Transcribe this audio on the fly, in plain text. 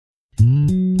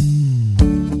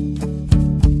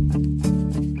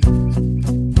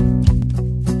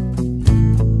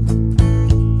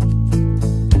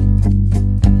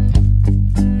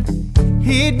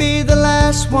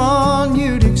last one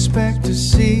you'd expect to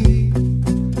see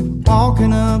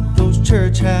walking up those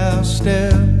church house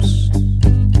steps.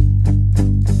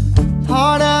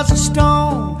 Hard as a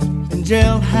stone and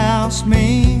jailhouse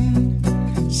mean,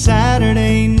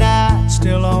 Saturday night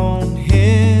still on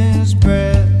his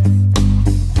breath.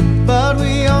 But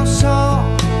we all saw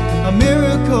a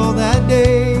miracle that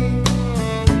day,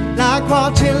 like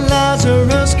watching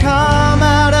Lazarus come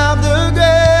out of the grave.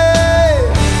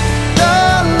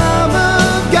 The love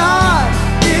of God,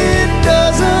 it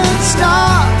doesn't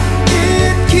stop.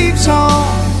 It keeps on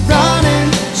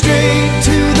running straight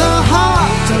to the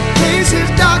heart of places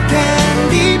dark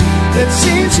and deep that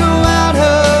seem so out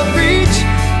of reach.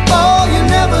 Oh, you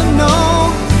never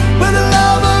know where the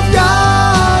love of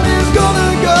God is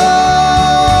gonna go.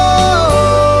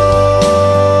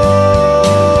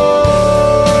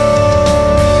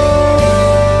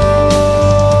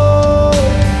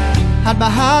 Hide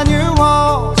behind your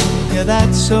walls, yeah,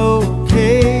 that's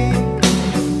okay,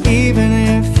 even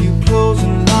if you close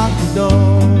and lock the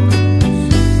doors.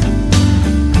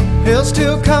 He'll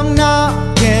still come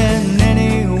knocking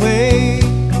anyway,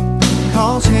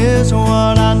 'cause here's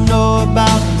what I know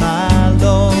about my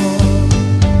Lord.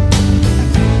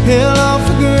 He'll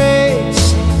offer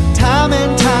grace time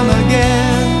and time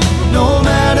again, no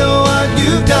matter what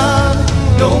you've done,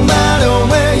 no matter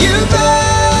where you've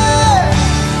been.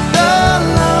 The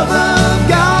love of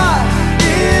God,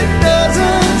 it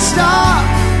doesn't stop.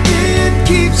 It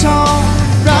keeps on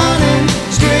running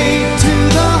straight to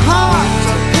the heart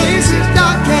of places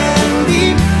dark and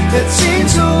deep that seem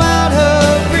so out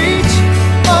of reach.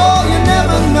 Oh, you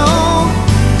never know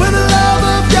where the love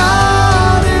of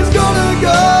God is gonna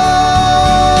go.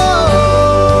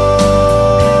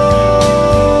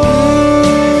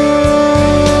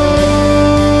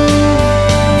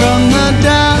 From the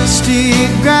dusty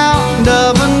ground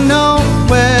of a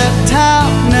nowhere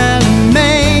town and a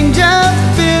manger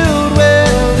filled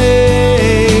with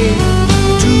hay,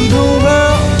 to the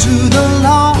world, to the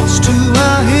lost, to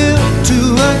a hill, to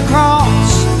a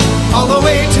cross, all the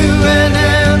way to an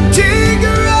empty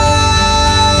grave.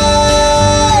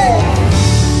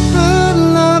 The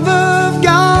love of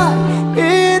God,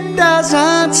 it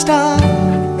doesn't stop.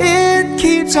 It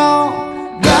keeps on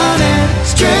running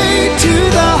straight to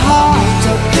the heart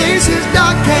of places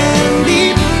dark and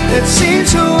deep that seem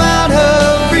so out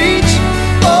of reach.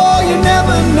 Oh, you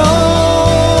never know.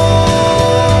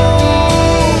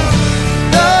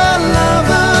 The love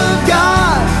of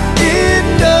God, it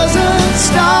doesn't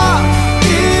stop.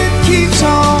 It keeps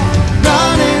on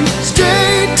running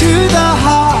straight to the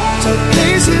heart of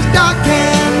places dark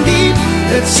and deep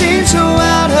that seem